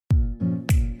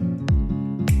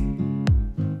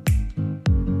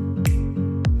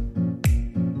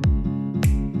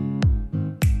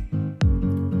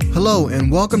Hello,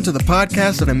 and welcome to the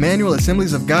podcast of Emmanuel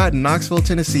Assemblies of God in Knoxville,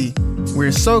 Tennessee.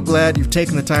 We're so glad you've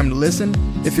taken the time to listen.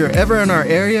 If you're ever in our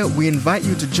area, we invite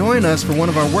you to join us for one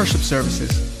of our worship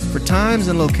services. For times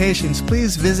and locations,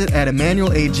 please visit at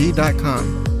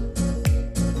emmanuelag.com.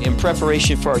 In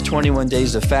preparation for our 21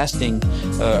 days of fasting,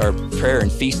 or prayer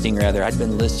and feasting rather, I'd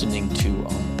been listening to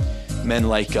men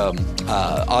like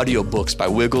audiobooks by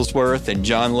Wigglesworth and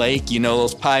John Lake, you know,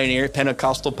 those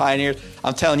Pentecostal pioneers.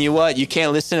 I'm telling you what, you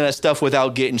can't listen to that stuff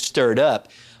without getting stirred up.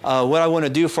 What I want to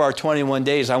do for our 21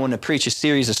 days, I want to preach a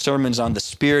series of sermons on the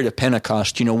spirit of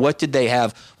Pentecost. You know, what did they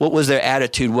have? What was their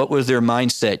attitude? What was their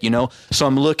mindset? You know, so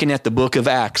I'm looking at the book of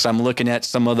Acts. I'm looking at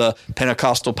some of the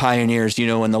Pentecostal pioneers, you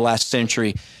know, in the last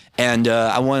century. And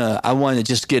I want to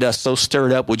just get us so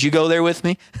stirred up. Would you go there with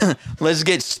me? Let's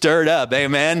get stirred up,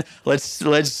 amen. Let's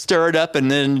stir it up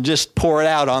and then just pour it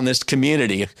out on this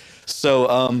community.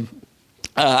 So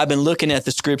I've been looking at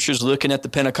the scriptures, looking at the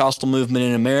Pentecostal movement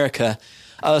in America.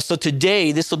 So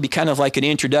today, this will be kind of like an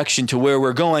introduction to where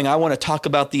we're going. I want to talk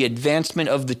about the advancement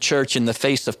of the church in the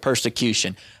face of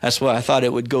persecution. That's why I thought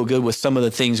it would go good with some of the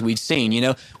things we'd seen. You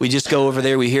know, we just go over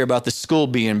there, we hear about the school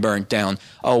being burnt down.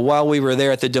 While we were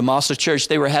there at the Damasa Church,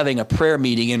 they were having a prayer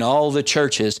meeting in all the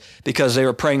churches because they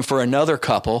were praying for another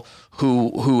couple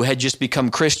who had just become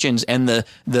Christians, and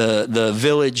the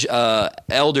village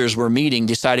elders were meeting,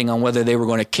 deciding on whether they were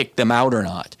going to kick them out or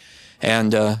not.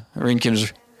 And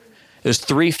there's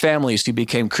 3 families who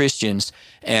became Christians,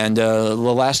 and the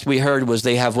last we heard was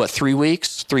they have, 3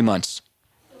 weeks? 3 months.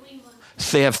 3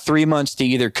 months. They have 3 months to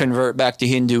either convert back to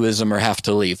Hinduism or have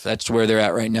to leave. That's where they're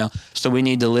at right now. So we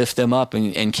need to lift them up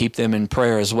and keep them in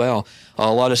prayer as well.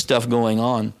 A lot of stuff going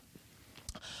on.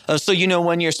 So, you know,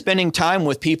 when you're spending time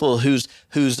with people whose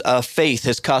faith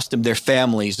has cost them their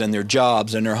families and their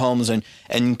jobs and their homes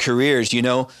and careers, you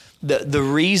know, the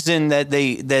reason that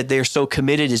they're so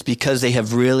committed is because they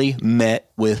have really met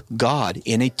with God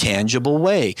in a tangible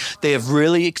way. They have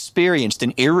really experienced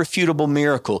an irrefutable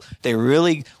miracle. They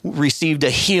really received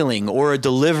a healing or a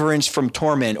deliverance from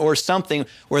torment or something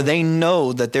where they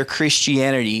know that their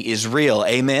Christianity is real.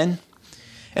 Amen?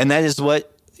 And that is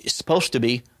what is supposed to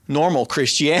be normal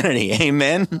Christianity.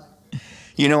 Amen?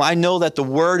 You know, I know that the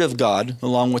Word of God,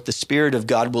 along with the Spirit of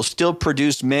God, will still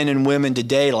produce men and women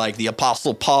today like the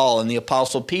Apostle Paul and the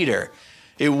Apostle Peter.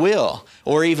 It will.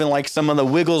 Or even like some of the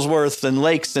Wigglesworths and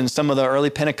Lakes and some of the early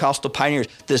Pentecostal pioneers.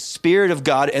 The Spirit of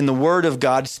God and the Word of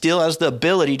God still has the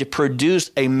ability to produce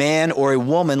a man or a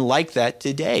woman like that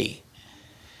today.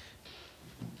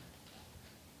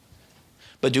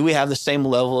 But do we have the same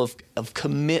level of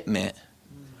commitment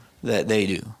that they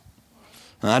do?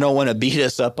 I don't want to beat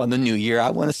us up on the new year.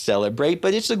 I want to celebrate,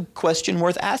 but it's a question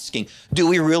worth asking. Do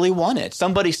we really want it?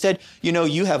 Somebody said, you know,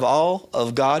 you have all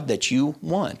of God that you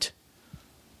want.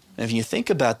 And if you think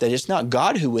about that, it's not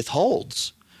God who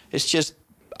withholds. It's just,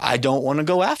 I don't want to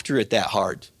go after it that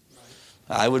hard.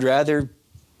 I would rather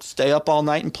stay up all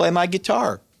night and play my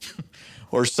guitar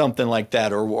or something like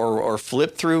that, or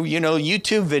flip through, you know,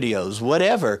 YouTube videos,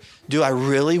 whatever. Do I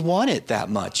really want it that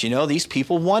much? You know, these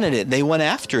people wanted it. They went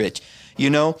after it. You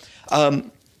know,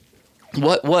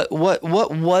 what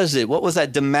was it? What was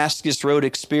that Damascus Road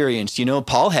experience? You know,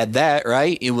 Paul had that,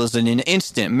 right? It was in an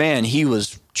instant. Man, he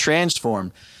was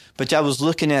transformed. But I was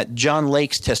looking at John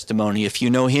Lake's testimony. If you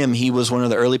know him, he was one of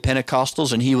the early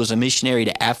Pentecostals, and he was a missionary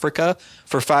to Africa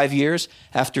for 5 years.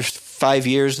 After 5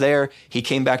 years there, he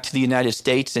came back to the United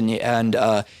States, and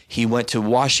he went to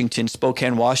Washington,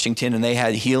 Spokane, Washington, and they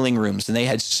had healing rooms, and they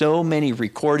had so many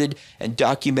recorded and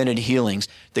documented healings.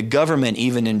 The government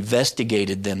even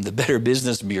investigated them, the Better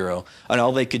Business Bureau, and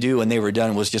all they could do when they were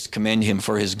done was just commend him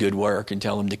for his good work and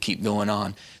tell him to keep going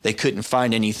on. They couldn't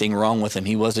find anything wrong with him.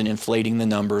 He wasn't inflating the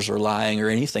numbers or lying or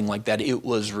anything like that. It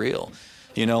was real.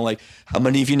 You know, like, how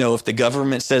many of you know if the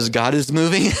government says God is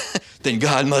moving, then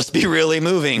God must be really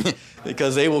moving,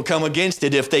 because they will come against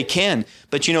it if they can.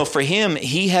 But, you know, for him,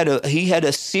 he had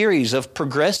a series of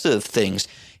progressive things.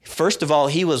 First of all,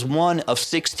 he was one of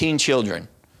 16 children,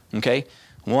 okay?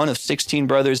 One of 16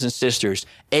 brothers and sisters.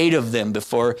 8 of them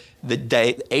before the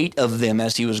day, 8 of them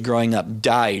as he was growing up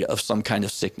died of some kind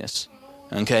of sickness,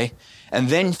 okay? And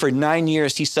then for 9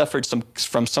 years, he suffered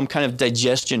from some kind of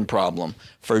digestion problem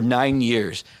for 9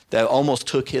 years that almost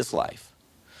took his life.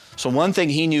 So one thing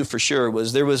he knew for sure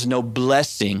was there was no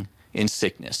blessing in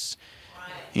sickness.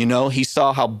 You know, he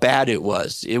saw how bad it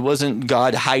was. It wasn't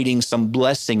God hiding some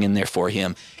blessing in there for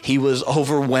him. He was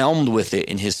overwhelmed with it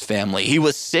in his family. He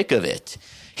was sick of it.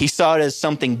 He saw it as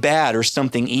something bad or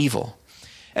something evil.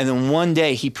 And then one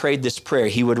day he prayed this prayer.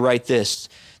 He would write this: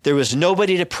 there was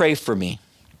nobody to pray for me.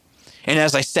 And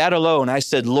as I sat alone, I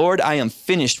said, Lord, I am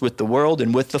finished with the world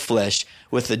and with the flesh,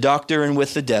 with the doctor and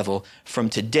with the devil. From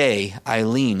today, I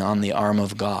lean on the arm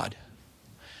of God.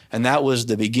 And that was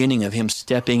the beginning of him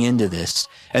stepping into this.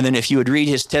 And then if you would read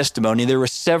his testimony, there were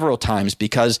several times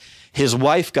because his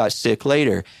wife got sick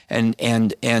later. And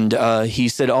he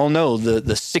said, oh no,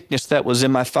 the sickness that was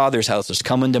in my father's house is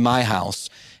coming to my house.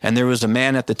 And there was a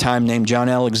man at the time named John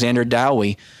Alexander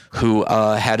Dowie who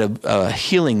had a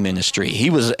healing ministry. He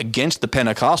was against the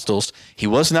Pentecostals. He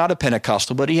was not a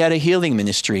Pentecostal, but he had a healing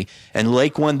ministry. And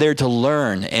Lake went there to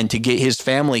learn and to get his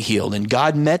family healed. And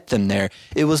God met them there.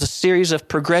 It was a series of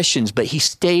progressions, but he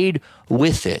stayed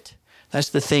with it. That's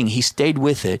the thing. He stayed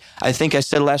with it. I think I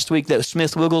said last week that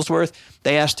Smith Wigglesworth,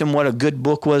 they asked him what a good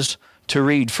book was to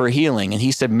read for healing. And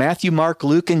he said, Matthew, Mark,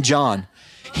 Luke, and John.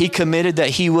 He committed that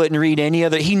he wouldn't read any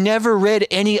other. He never read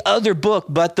any other book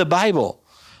but the Bible.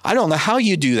 I don't know how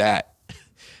you do that.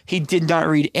 He did not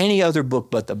read any other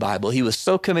book but the Bible. He was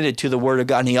so committed to the Word of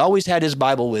God, and he always had his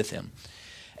Bible with him.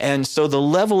 And so the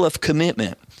level of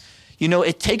commitment,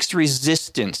 it takes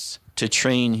resistance to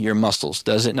train your muscles,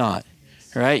 does it not?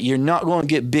 Right? You're not going to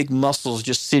get big muscles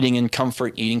just sitting in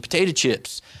comfort eating potato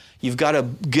chips. You've got to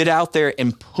get out there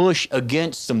and push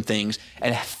against some things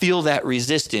and feel that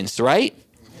resistance, right?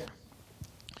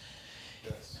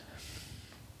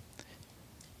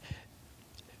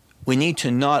 We need to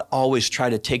not always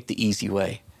try to take the easy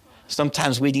way.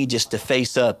 Sometimes we need just to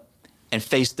face up and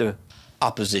face the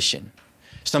opposition.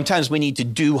 Sometimes we need to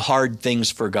do hard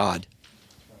things for God.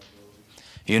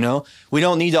 We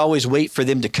don't need to always wait for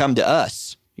them to come to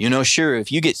us. Sure,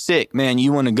 if you get sick, man,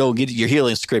 you want to go get your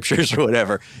healing scriptures or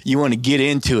whatever. You want to get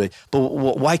into it. But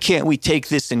why can't we take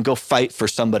this and go fight for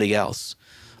somebody else?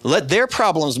 Let their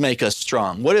problems make us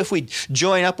strong. What if we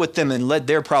join up with them and let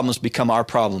their problems become our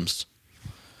problems?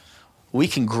 We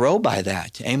can grow by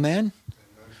that. Amen?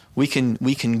 We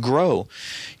can grow.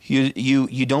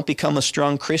 You don't become a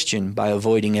strong Christian by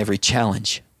avoiding every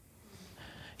challenge.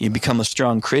 You become a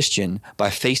strong Christian by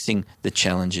facing the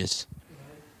challenges.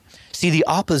 See, the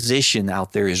opposition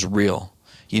out there is real.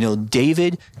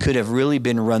 David could have really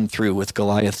been run through with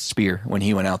Goliath's spear when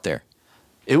he went out there.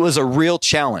 It was a real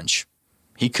challenge.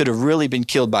 He could have really been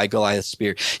killed by Goliath's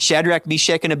spear. Shadrach,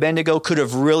 Meshach, and Abednego could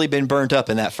have really been burnt up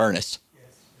in that furnace.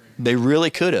 They really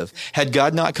could have. Had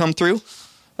God not come through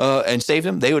and saved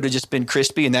them, they would have just been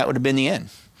crispy, and that would have been the end.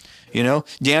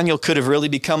 Daniel could have really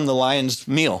become the lion's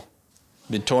meal,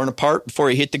 been torn apart before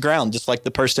he hit the ground, just like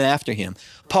the person after him.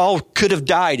 Paul could have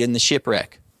died in the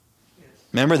shipwreck.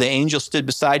 Remember, the angel stood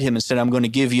beside him and said, I'm going to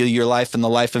give you your life and the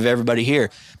life of everybody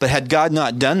here. But had God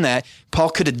not done that,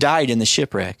 Paul could have died in the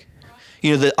shipwreck.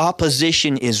 The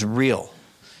opposition is real.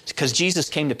 It's because Jesus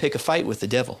came to pick a fight with the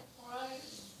devil.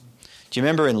 Do you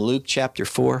remember in Luke chapter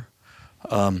 4?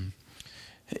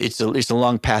 It's a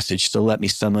long passage, so let me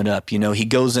sum it up. He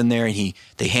goes in there and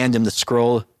they hand him the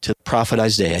scroll to the prophet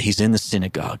Isaiah. He's in the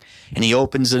synagogue, and he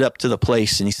opens it up to the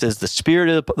place, and he says, the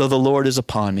Spirit of the Lord is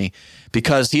upon me,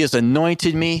 because he has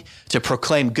anointed me to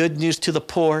proclaim good news to the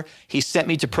poor. He sent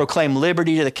me to proclaim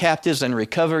liberty to the captives and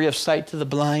recovery of sight to the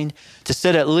blind, to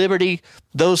set at liberty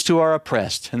those who are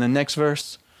oppressed. And the next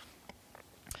verse,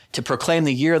 to proclaim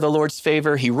the year of the Lord's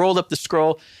favor. He rolled up the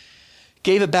scroll,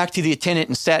 gave it back to the attendant,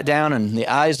 and sat down, and the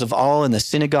eyes of all in the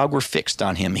synagogue were fixed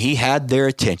on him. He had their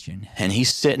attention, and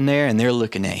he's sitting there, and they're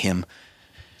looking at him.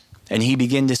 And he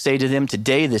began to say to them,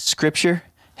 today this scripture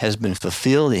has been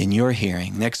fulfilled in your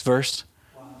hearing. Next verse.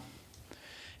 Wow.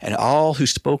 And all who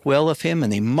spoke well of him,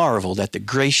 and they marveled at the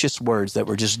gracious words that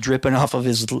were just dripping off of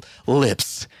his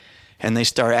lips. And they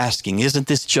start asking, isn't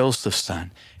this Joseph's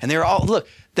son? And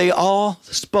they all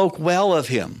spoke well of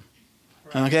him.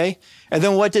 Okay? And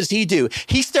then what does he do?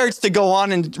 He starts to go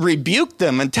on and rebuke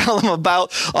them and tell them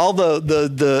about all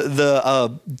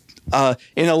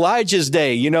in Elijah's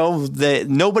day, that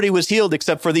nobody was healed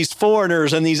except for these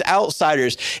foreigners and these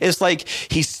outsiders. It's like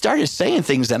he started saying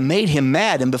things that made him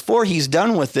mad. And before he's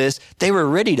done with this, they were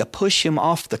ready to push him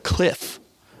off the cliff.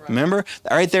 Remember?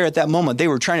 Right there at that moment, they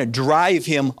were trying to drive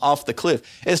him off the cliff.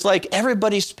 It's like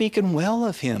everybody's speaking well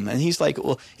of him. And he's like,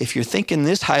 well, if you're thinking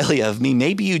this highly of me,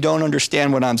 maybe you don't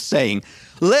understand what I'm saying.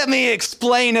 Let me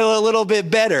explain it a little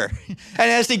bit better.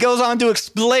 And as he goes on to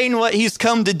explain what he's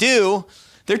come to do,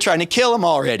 they're trying to kill him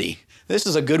already. This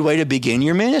is a good way to begin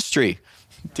your ministry,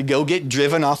 to go get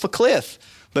driven off a cliff.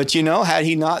 But had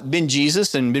he not been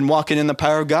Jesus and been walking in the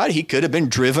power of God, he could have been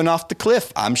driven off the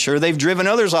cliff. I'm sure they've driven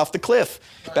others off the cliff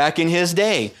back in his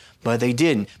day, but they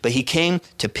didn't. But he came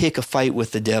to pick a fight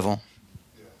with the devil.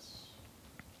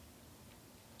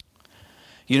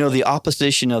 The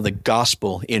opposition of the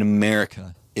gospel in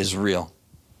America is real.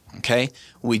 Okay?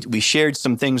 We shared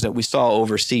some things that we saw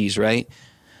overseas, right?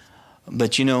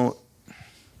 But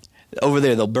over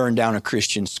there they'll burn down a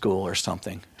Christian school or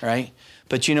something, right?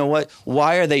 But you know what?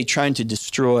 Why are they trying to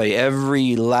destroy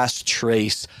every last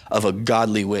trace of a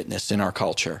godly witness in our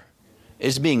culture?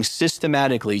 It's being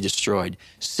systematically destroyed,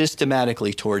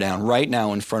 systematically tore down right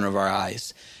now in front of our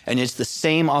eyes. And it's the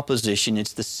same opposition,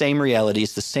 it's the same reality,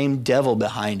 it's the same devil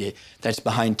behind it that's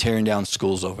behind tearing down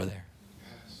schools over there.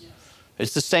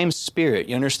 It's the same spirit.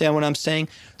 You understand what I'm saying?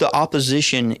 The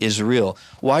opposition is real.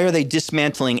 Why are they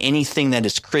dismantling anything that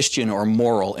is Christian or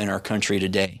moral in our country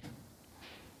today?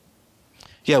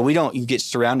 Yeah, you get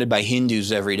surrounded by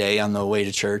Hindus every day on the way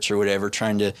to church or whatever,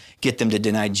 trying to get them to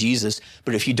deny Jesus.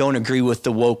 But if you don't agree with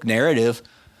the woke narrative,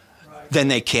 then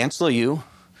they cancel you,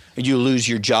 and you lose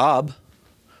your job,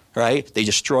 right? They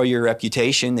destroy your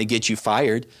reputation. They get you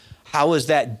fired. How is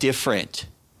that different?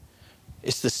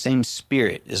 It's the same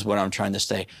spirit is what I'm trying to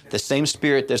say. The same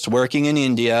spirit that's working in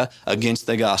India against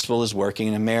the gospel is working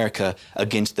in America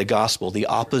against the gospel. The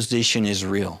opposition is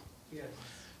real.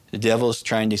 The devil is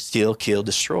trying to steal, kill,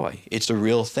 destroy. It's a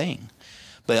real thing.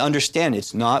 But understand,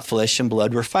 it's not flesh and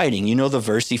blood we're fighting. You know the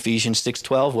verse, Ephesians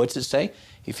 6:12. What's it say?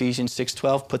 Ephesians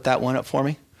 6:12. Put that one up for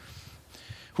me.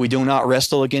 We do not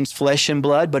wrestle against flesh and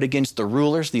blood, but against the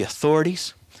rulers, the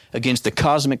authorities, against the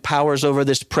cosmic powers over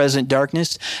this present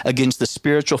darkness, against the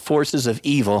spiritual forces of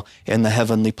evil in the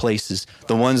heavenly places.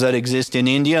 The ones that exist in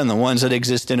India and the ones that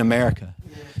exist in America.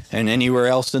 And anywhere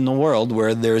else in the world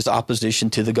where there's opposition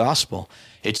to the gospel.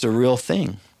 It's a real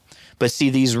thing. But see,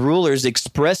 these rulers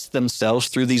express themselves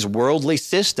through these worldly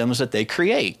systems that they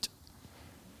create.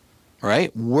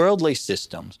 Right? Worldly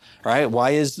systems. Right?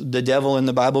 Why is the devil in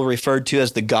the Bible referred to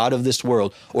as the god of this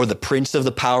world or the prince of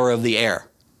the power of the air?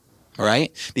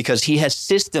 Right? Because he has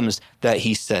systems that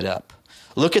he set up.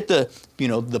 Look at the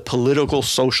political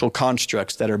social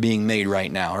constructs that are being made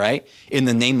right now, right? In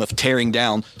the name of tearing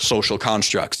down social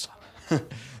constructs.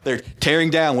 They're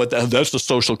tearing down that's the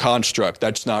social construct.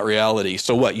 That's not reality.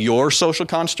 So what, your social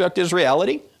construct is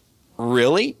reality?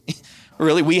 Really?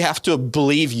 Really? We have to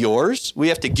believe yours? We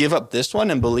have to give up this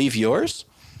one and believe yours?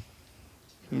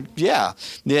 Yeah.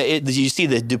 You see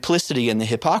the duplicity and the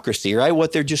hypocrisy, right?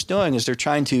 What they're just doing is they're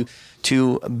trying to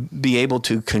be able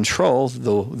to control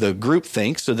the group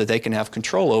think so that they can have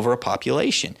control over a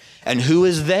population. And who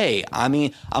is they? I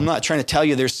mean, I'm not trying to tell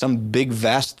you there's some big,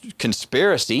 vast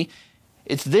conspiracy.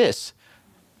 It's this.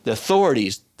 The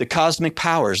authorities, the cosmic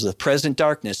powers, the present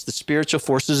darkness, the spiritual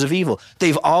forces of evil.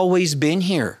 They've always been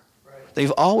here.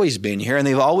 They've always been here, and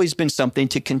they've always been something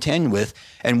to contend with,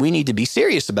 and we need to be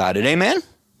serious about it. Amen?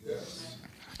 Yes.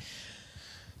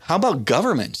 How about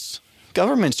governments?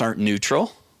 Governments aren't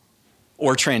neutral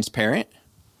or transparent.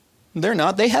 They're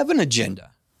not. They have an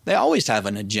agenda. They always have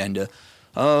an agenda.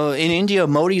 In India,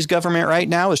 Modi's government right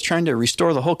now is trying to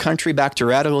restore the whole country back to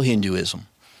radical Hinduism.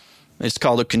 It's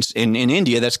called in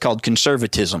India. That's called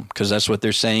conservatism, because that's what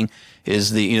they're saying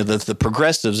is the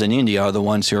progressives in India are the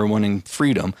ones who are wanting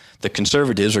freedom. The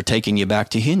conservatives are taking you back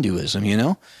to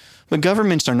Hinduism. But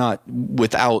governments are not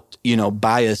without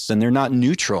bias, and they're not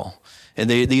neutral. And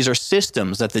these are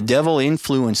systems that the devil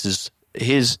influences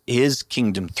his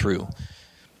kingdom through.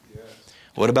 Yes.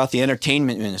 What about the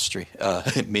entertainment ministry?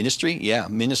 Ministry? Yeah,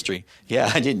 ministry. Yeah,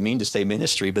 I didn't mean to say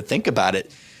ministry, but think about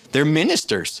it. They're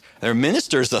ministers. They're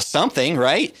ministers of something,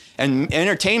 right? And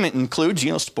entertainment includes,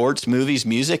 sports, movies,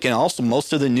 music, and also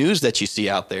most of the news that you see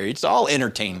out there. It's all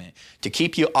entertainment to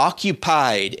keep you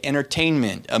occupied.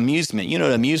 Entertainment, amusement. You know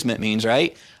what amusement means,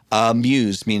 right?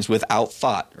 Muse means without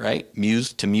thought, right?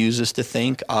 To muse is to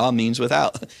think. Means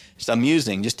without. It's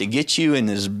amusing, just to get you in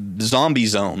this zombie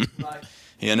zone,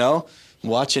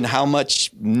 watching how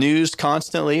much news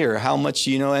constantly or how much,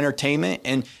 entertainment.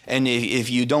 And if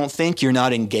you don't think, you're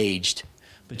not engaged.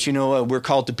 But we're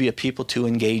called to be a people to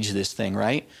engage this thing,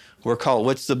 right? We're called,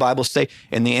 what's the Bible say?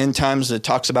 In the end times, it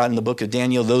talks about in the book of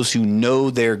Daniel, those who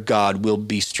know their God will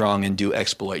be strong and do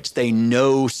exploits. They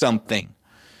know something.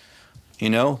 You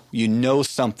know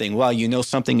something. Well, you know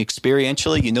something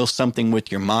experientially. You know something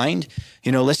with your mind.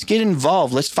 Let's get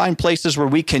involved. Let's find places where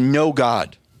we can know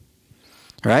God.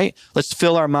 Right? Let's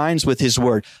fill our minds with his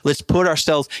word. Let's put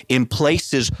ourselves in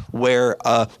places where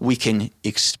we can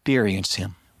experience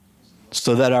him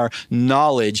so that our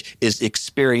knowledge is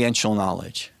experiential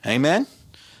knowledge. Amen?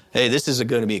 Hey, this is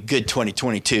going to be a good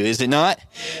 2022, is it not?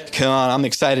 Come on, I'm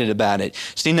excited about it.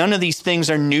 See, none of these things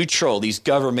are neutral. These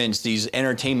governments, these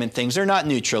entertainment things, they're not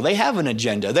neutral. They have an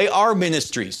agenda. They are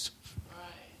ministries.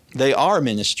 They are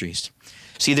ministries.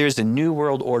 See, there's a new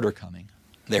world order coming.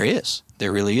 There is.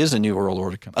 There really is a new world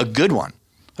order coming. A good one.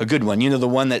 A good one. The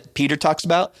one that Peter talks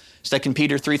about, 2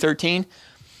 Peter 3:13.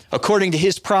 According to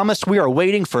his promise, we are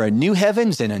waiting for a new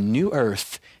heavens and a new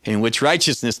earth in which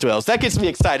righteousness dwells. That gets me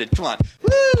excited. Come on.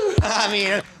 Woo!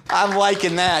 I'm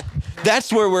liking that.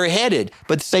 That's where we're headed.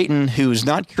 But Satan, who is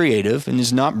not creative and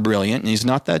is not brilliant and he's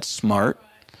not that smart,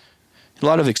 a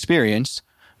lot of experience,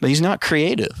 but he's not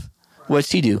creative.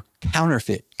 What's he do?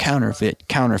 Counterfeit, counterfeit,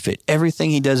 counterfeit. Everything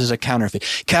he does is a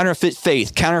counterfeit. Counterfeit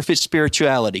faith, counterfeit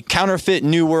spirituality, counterfeit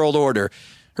new world order,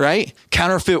 right?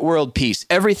 Counterfeit world peace.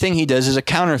 Everything he does is a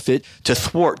counterfeit to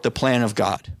thwart the plan of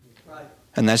God.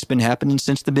 And that's been happening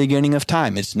since the beginning of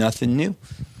time. It's nothing new.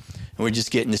 And we're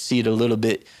just getting to see it a little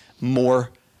bit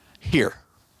more here.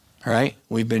 All right?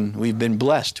 We've been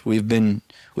blessed. We've been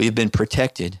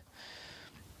protected.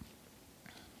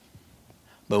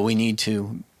 But we need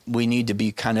to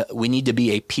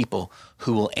be a people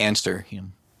who will answer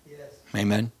him. Yes.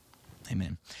 Amen.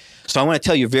 Amen. So I want to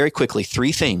tell you very quickly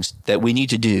 3 things that we need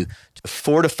to do to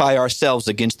fortify ourselves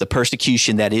against the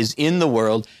persecution that is in the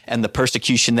world and the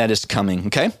persecution that is coming,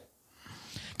 okay?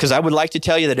 Because I would like to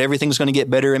tell you that everything's going to get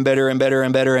better and better and better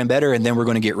and better and better, and then we're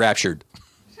going to get raptured.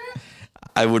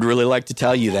 I would really like to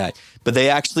tell you that. But they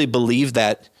actually believed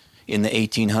that in the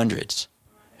 1800s.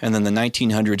 And then the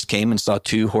 1900s came and saw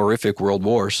 2 horrific world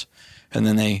wars, and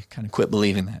then they kind of quit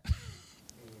believing that.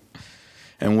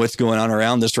 And what's going on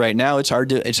around us right now, it's hard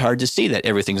to see that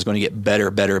everything's going to get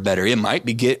better, better, better. It might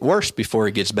get worse before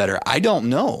it gets better. I don't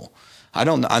know. I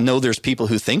know there's people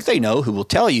who think they know who will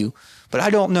tell you, but I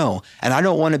don't know. And I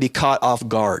don't want to be caught off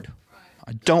guard.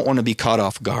 I don't want to be caught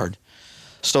off guard.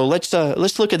 So let's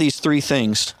look at these 3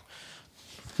 things.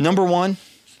 Number 1,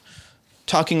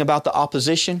 talking about the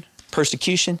opposition,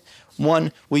 persecution.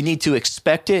 1, we need to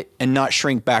expect it and not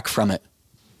shrink back from it.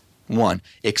 1,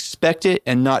 expect it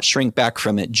and not shrink back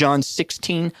from it. John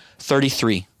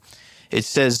 16:33. It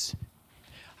says,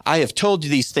 I have told you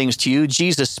these things to you,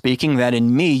 Jesus speaking, that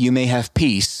in me you may have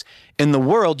peace. In the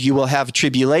world you will have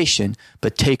tribulation,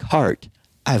 but take heart,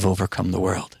 I've overcome the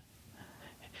world.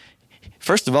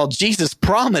 First of all, Jesus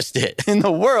promised it. In the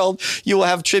world you will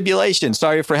have tribulation.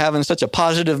 Sorry for having such a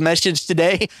positive message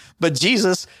today, but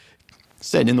Jesus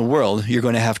said in the world, you're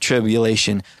going to have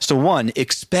tribulation. So 1,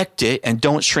 expect it and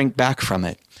don't shrink back from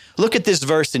it. Look at this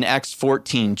verse in Acts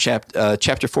 14,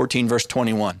 chapter 14, verse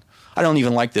 21. I don't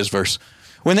even like this verse.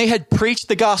 When they had preached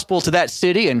the gospel to that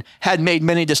city and had made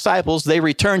many disciples, they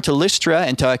returned to Lystra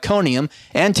and to Iconium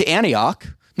and to Antioch.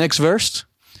 Next verse.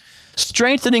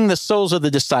 Strengthening the souls of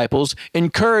the disciples,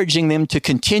 encouraging them to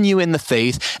continue in the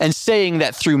faith, and saying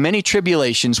that through many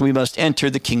tribulations we must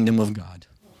enter the kingdom of God.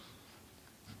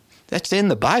 That's in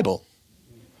the Bible.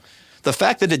 The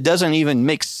fact that it doesn't even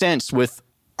make sense with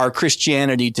our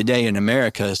Christianity today in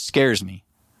America scares me,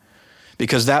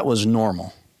 because that was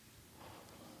normal.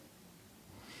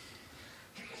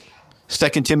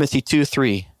 2 Timothy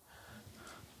 2:3.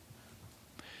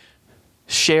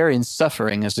 Share in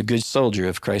suffering as a good soldier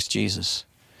of Christ Jesus.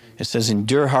 It says,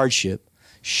 endure hardship,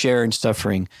 share in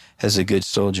suffering as a good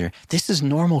soldier. This is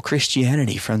normal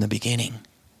Christianity from the beginning.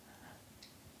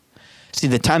 See,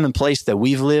 the time and place that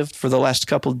we've lived for the last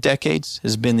couple of decades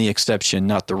has been the exception,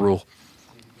 not the rule.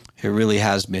 It really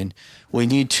has been. We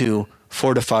need to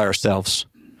fortify ourselves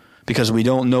because we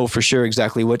don't know for sure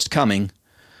exactly what's coming,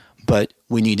 but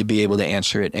we need to be able to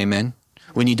answer it. Amen?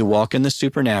 We need to walk in the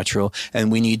supernatural,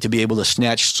 and we need to be able to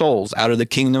snatch souls out of the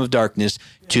kingdom of darkness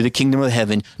to the kingdom of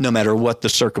heaven, no matter what the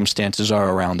circumstances are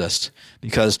around us.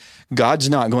 Because God's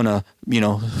not going to,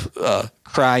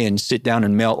 cry and sit down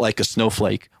and melt like a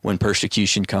snowflake when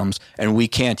persecution comes, and we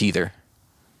can't either.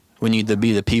 We need to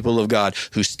be the people of God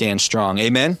who stand strong.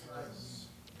 Amen?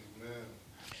 Amen.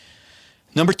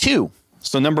 Number 2.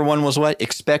 So number 1 was what?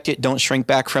 Expect it, don't shrink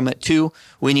back from it. 2,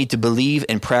 we need to believe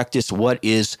and practice what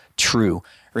is true.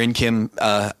 Rin Kim,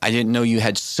 I didn't know you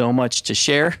had so much to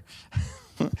share,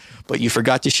 but you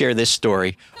forgot to share this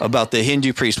story about the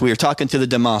Hindu priest. We were talking to the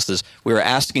Damases. We were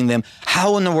asking them,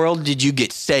 how in the world did you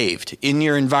get saved in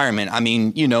your environment? I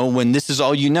mean, when this is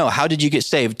all you know, how did you get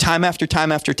saved? Time after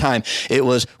time after time, it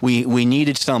was we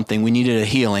needed something. We needed a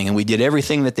healing, and we did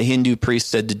everything that the Hindu priest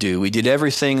said to do. We did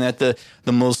everything that the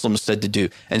Muslims said to do.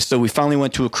 And so we finally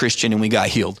went to a Christian and we got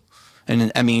healed.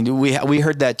 And I mean, we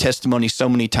heard that testimony so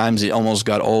many times it almost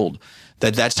got old.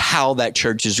 That's how that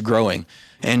church is growing.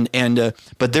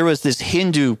 But there was this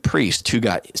Hindu priest who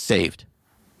got saved,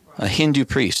 a Hindu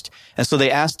priest. And so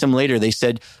they asked him later, they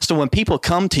said, so when people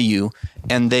come to you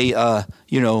and they,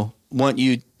 want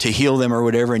you to heal them or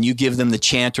whatever, and you give them the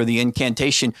chant or the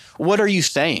incantation, what are you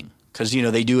saying? Because,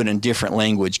 they do it in different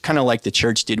language, kind of like the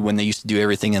church did when they used to do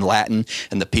everything in Latin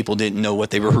and the people didn't know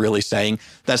what they were really saying.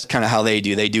 That's kind of how they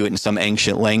do. They do it in some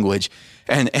ancient language.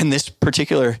 And this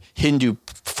particular Hindu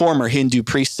former Hindu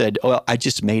priest said, "Well, I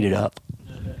just made it up.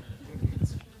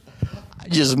 I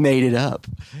just made it up."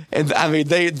 And I mean,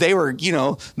 they were,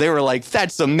 they were like,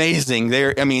 "That's amazing."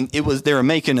 They were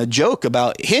making a joke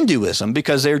about Hinduism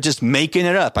because they're just making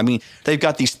it up. I mean, they've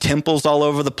got these temples all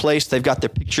over the place. They've got their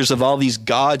pictures of all these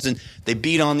gods, and they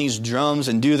beat on these drums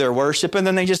and do their worship, and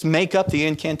then they just make up the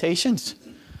incantations.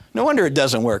 No wonder it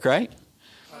doesn't work, right?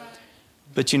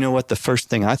 But you know what? The first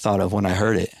thing I thought of when I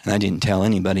heard it, and I didn't tell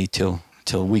anybody till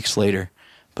weeks later,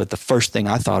 but the first thing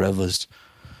I thought of was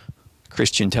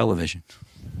Christian television.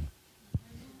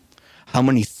 How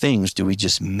many things do we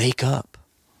just make up?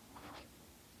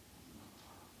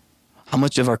 How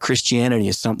much of our Christianity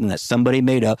is something that somebody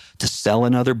made up to sell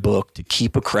another book, to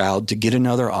keep a crowd, to get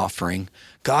another offering?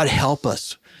 God help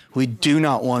us. We do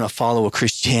not want to follow a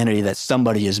Christianity that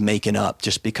somebody is making up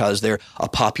just because they're a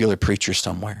popular preacher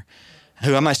somewhere.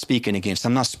 Who am I speaking against?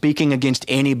 I'm not speaking against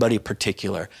anybody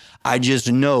particular. I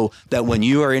just know that when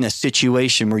you are in a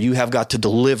situation where you have got to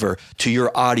deliver to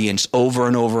your audience over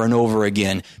and over and over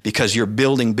again because you're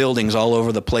building buildings all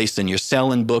over the place and you're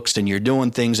selling books and you're doing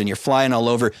things and you're flying all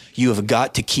over, you have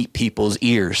got to keep people's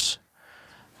ears.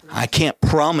 I can't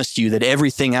promise you that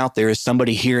everything out there is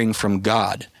somebody hearing from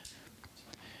God.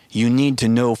 You need to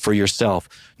know for yourself.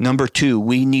 Number 2,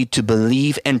 we need to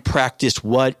believe and practice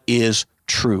what is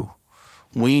true.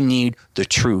 We need the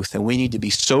truth, and we need to be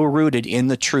so rooted in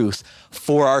the truth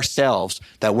for ourselves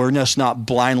that we're just not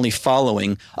blindly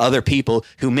following other people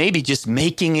who may be just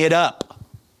making it up.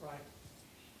 Right.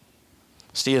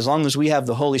 See, as long as we have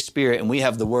the Holy Spirit and we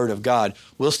have the Word of God,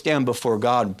 we'll stand before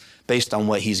God based on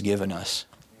what He's given us.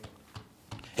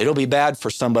 It'll be bad for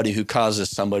somebody who causes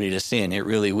somebody to sin. It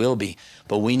really will be.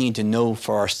 But we need to know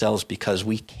for ourselves because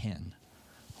we can.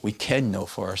 We can know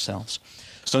for ourselves.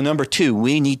 So number 2,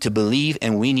 we need to believe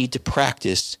and we need to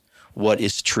practice what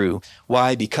is true.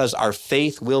 Why? Because our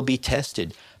faith will be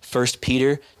tested. 1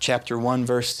 Peter chapter 1,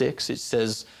 verse 6, it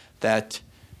says that,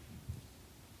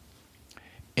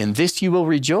 "In this you will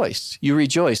rejoice. You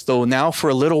rejoice, though now for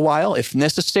a little while, if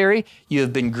necessary, you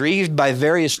have been grieved by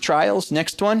various trials."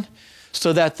 Next one.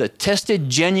 "So that the tested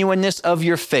genuineness of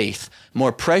your faith,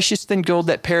 more precious than gold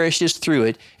that perishes through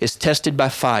it, is tested by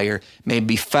fire, may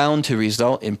be found to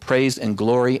result in praise and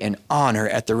glory and honor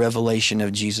at the revelation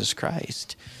of Jesus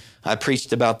Christ." I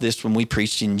preached about this when we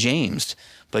preached in James.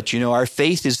 But our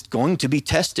faith is going to be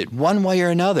tested one way or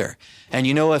another. And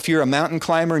if you're a mountain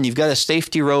climber and you've got a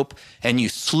safety rope and you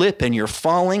slip and you're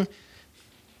falling,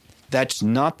 that's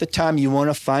not the time you want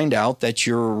to find out that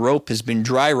your rope has been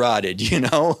dry rotted,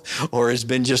 or has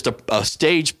been just a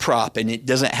stage prop and it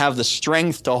doesn't have the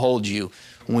strength to hold you.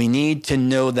 We need to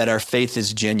know that our faith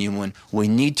is genuine. We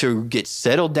need to get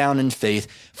settled down in faith,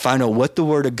 find out what the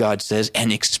Word of God says,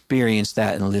 and experience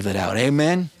that and live it out.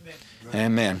 Amen?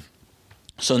 Amen.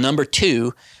 So number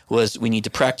 2 was we need to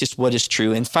practice what is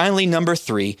true. And finally, number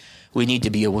 3, we need to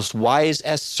be as wise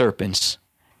as serpents.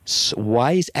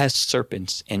 Wise as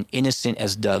serpents and innocent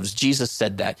as doves. Jesus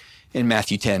said that in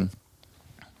Matthew 10.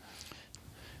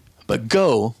 But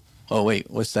go, Matthew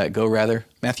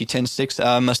 10:6.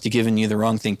 I must have given you the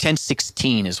wrong thing.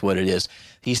 10:16 is what it is.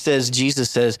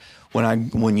 Jesus says,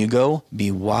 when you go,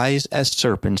 be wise as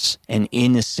serpents and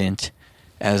innocent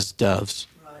as doves.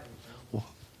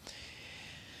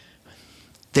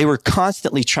 They were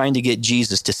constantly trying to get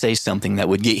Jesus to say something that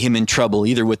would get him in trouble,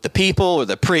 either with the people or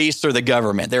the priests or the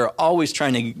government. They were always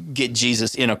trying to get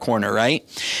Jesus in a corner, right?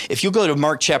 If you go to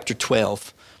Mark chapter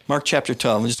 12, I'm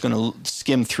just going to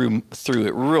skim through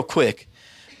it real quick.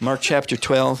 Mark chapter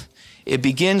 12. It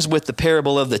begins with the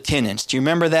parable of the tenants. Do you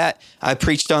remember that? I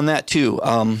preached on that too,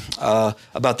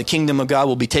 about the kingdom of God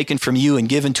will be taken from you and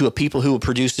given to a people who will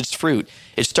produce its fruit.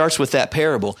 It starts with that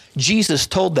parable. Jesus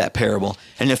told that parable.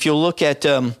 And if you'll look at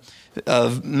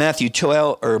Matthew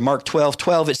 12 or Mark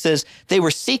 12:12, it says, "They were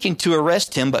seeking to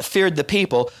arrest him, but feared the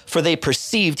people, for they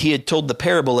perceived he had told the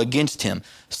parable against him.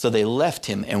 So they left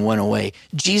him and went away."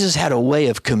 Jesus had a way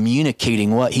of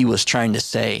communicating what he was trying to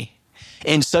say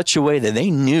in such a way that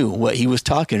they knew what he was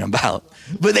talking about,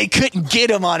 but they couldn't get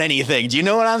him on anything. Do you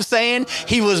know what I'm saying?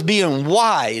 He was being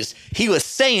wise. He was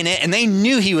saying it, and they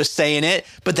knew he was saying it,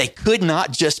 but they could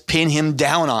not just pin him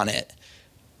down on it.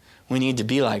 We need to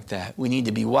be like that. We need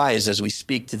to be wise as we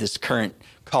speak to this current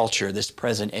culture, this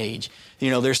present age.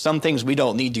 There's some things we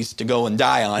don't need to go and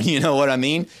die on, you know what I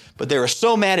mean? But they were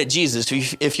so mad at Jesus.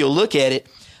 If you look at it,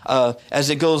 as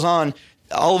it goes on,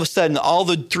 all of a sudden, all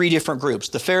the three different groups,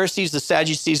 the Pharisees, the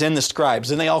Sadducees, and the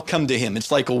scribes, and they all come to him.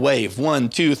 It's like a wave. 1,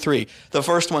 2, 3. The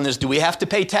first one is, do we have to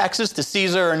pay taxes to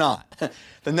Caesar or not?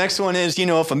 The next one is,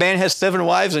 if a man has 7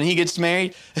 wives and he gets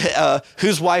married,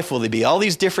 whose wife will they be? All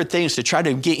these different things to try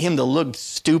to get him to look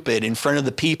stupid in front of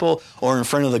the people or in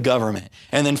front of the government.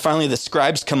 And then finally the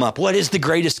scribes come up. What is the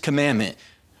greatest commandment?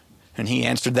 And he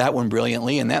answered that one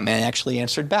brilliantly, and that man actually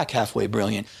answered back halfway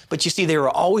brilliant. But you see, they were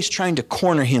always trying to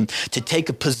corner him to take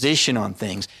a position on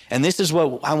things. And this is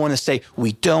what I want to say.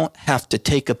 We don't have to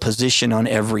take a position on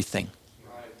everything.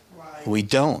 Right. We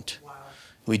don't. Wow.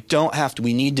 We don't have to.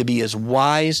 We need to be as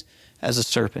wise as a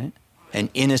serpent and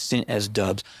innocent as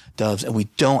doves. And we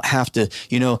don't have to,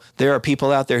 there are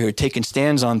people out there who are taking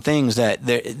stands on things that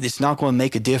it's not going to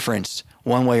make a difference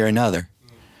one way or another.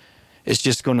 It's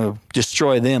just going to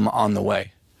destroy them on the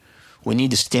way. We need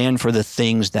to stand for the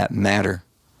things that matter.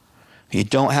 You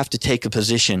don't have to take a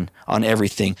position on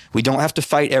everything. We don't have to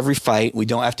fight every fight. We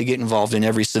don't have to get involved in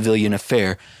every civilian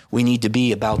affair. We need to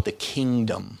be about the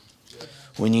kingdom.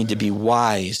 We need to be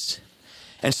wise.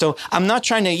 And so I'm not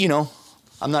trying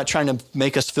to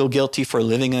make us feel guilty for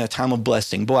living in a time of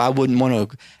blessing. Boy, I wouldn't want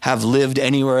to have lived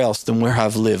anywhere else than where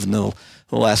I've lived in the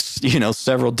last,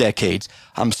 several decades.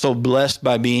 I'm so blessed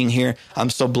by being here. I'm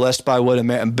so blessed by what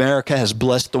America has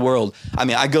blessed the world. I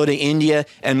mean, I go to India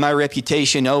and my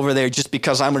reputation over there just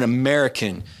because I'm an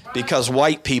American, because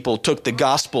white people took the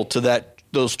gospel to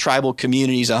those tribal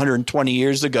communities 120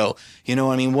 years ago.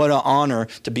 What an honor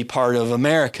to be part of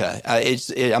America.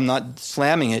 I'm not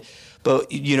slamming it. But,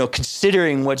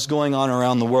 considering what's going on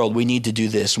around the world, we need to do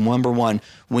this. Number one,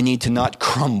 we need to not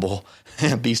crumble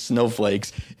and be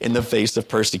snowflakes in the face of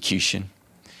persecution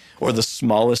or the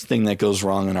smallest thing that goes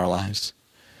wrong in our lives.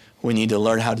 We need to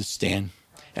learn how to stand.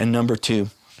 And number two,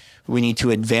 we need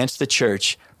to advance the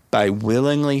church by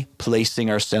willingly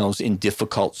placing ourselves in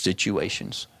difficult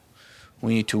situations.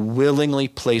 We need to willingly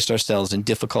place ourselves in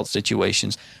difficult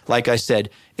situations. Like I said,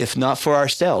 if not for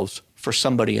ourselves, for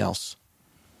somebody else.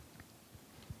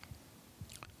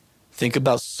 Think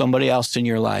about somebody else in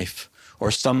your life,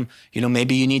 or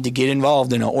maybe you need to get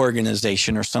involved in an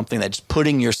organization or something that's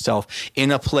putting yourself in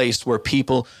a place where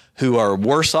people who are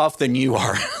worse off than you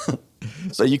are,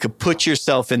 so you could put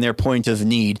yourself in their point of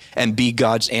need and be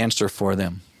God's answer for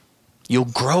them. You'll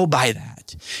grow by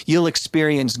that. You'll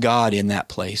experience God in that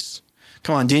place.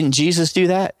 Come on, didn't Jesus do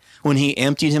that when he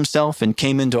emptied himself and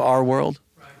came into our world?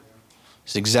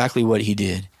 It's exactly what he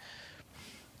did.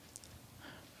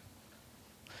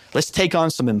 Let's take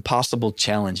on some impossible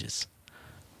challenges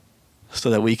so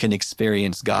that we can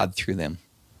experience God through them.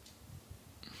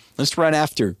 Let's run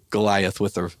after Goliath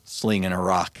with a sling and a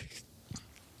rock.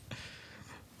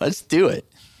 Let's do it.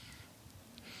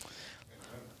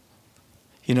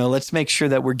 Let's make sure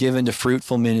that we're given to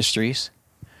fruitful ministries.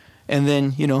 And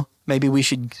then, maybe we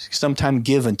should sometime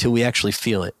give until we actually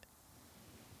feel it.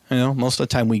 Most of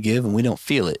the time we give and we don't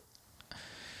feel it.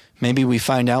 Maybe we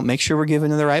find out, make sure we're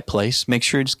giving to the right place, make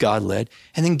sure it's God-led,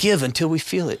 and then give until we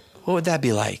feel it. What would that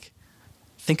be like?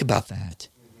 Think about that.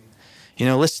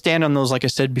 Let's stand on those, like I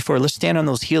said before, let's stand on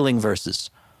those healing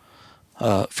verses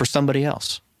for somebody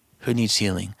else who needs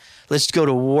healing. Let's go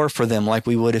to war for them like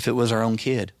we would if it was our own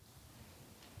kid.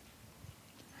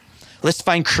 Let's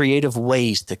find creative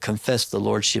ways to confess the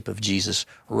lordship of Jesus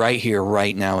right here,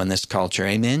 right now in this culture.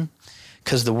 Amen?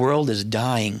 Because the world is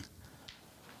dying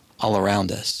all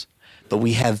around us. But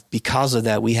because of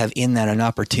that, we have in that an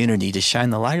opportunity to shine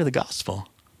the light of the gospel.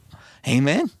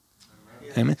 Amen?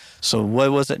 Amen. So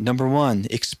what was it? Number one,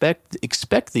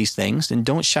 expect these things and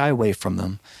don't shy away from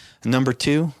them. And number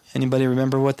two, anybody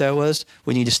remember what that was?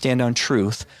 We need to stand on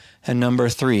truth. And number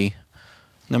three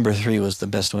was the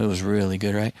best one. It was really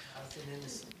good, right?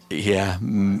 Yeah,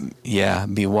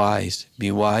 be wise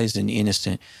and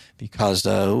innocent, because,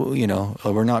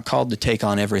 we're not called to take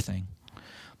on everything.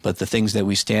 But the things that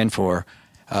we stand for,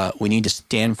 we need to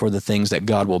stand for the things that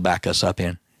God will back us up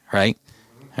in, right?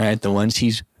 All right, the ones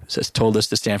he's told us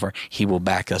to stand for, he will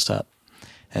back us up.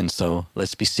 And so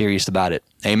let's be serious about it.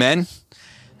 Amen?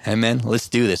 Amen. Let's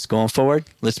do this. Going forward,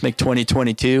 let's make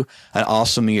 2022 an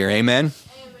awesome year. Amen?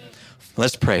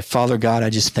 Let's pray. Father God, I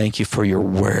just thank you for your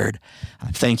word. I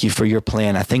thank you for your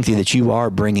plan. I thank you that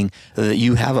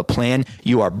you have a plan.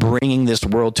 You are bringing this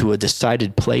world to a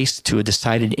decided place, to a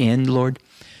decided end, Lord.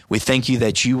 We thank you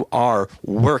that you are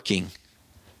working,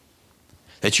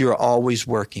 that you are always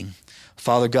working.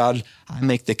 Father God, I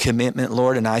make the commitment,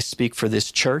 Lord, and I speak for this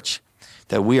church,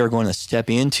 that we are going to step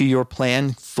into your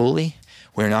plan fully.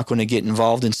 We're not going to get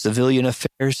involved in civilian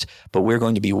affairs, but we're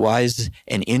going to be wise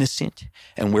and innocent,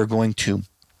 and we're going to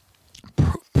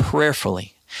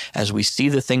prayerfully As we see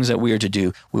the things that we are to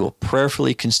do, we will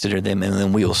prayerfully consider them, and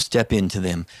then we will step into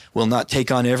them. We'll not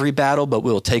take on every battle, but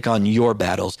we will take on your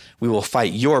battles. We will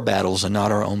fight your battles and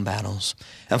not our own battles.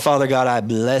 And Father God, I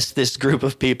bless this group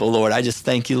of people, Lord. I just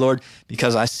thank you, Lord,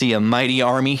 because I see a mighty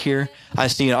army here. I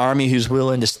see an army who's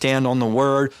willing to stand on the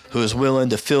word, who is willing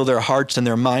to fill their hearts and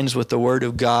their minds with the word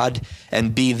of God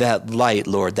and be that light,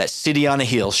 Lord, that city on a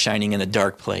hill shining in a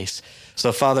dark place.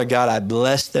 So, Father God, I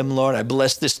bless them, Lord. I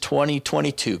bless this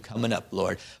 2022 coming up,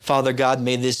 Lord. Father God,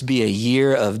 may this be a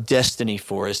year of destiny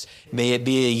for us. May it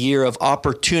be a year of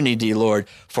opportunity, Lord,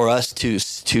 for us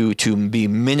to be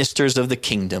ministers of the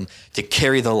kingdom, to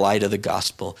carry the light of the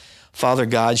gospel. Father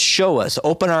God, show us,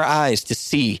 open our eyes to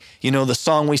see. You know, the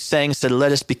song we sang said,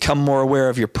 let us become more aware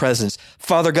of your presence.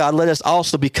 Father God, let us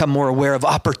also become more aware of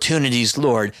opportunities,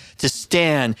 Lord, to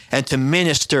stand and to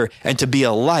minister and to be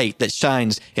a light that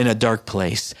shines in a dark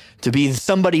place, to be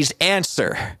somebody's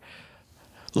answer,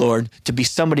 Lord, to be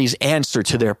somebody's answer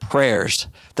to their prayers,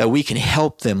 that we can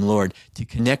help them, Lord, to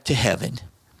connect to heaven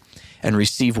and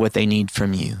receive what they need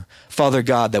from you. Father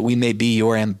God, that we may be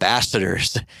your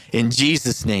ambassadors. In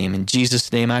Jesus' name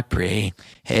I pray.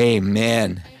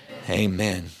 Amen.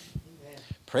 Amen.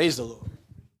 Praise the Lord.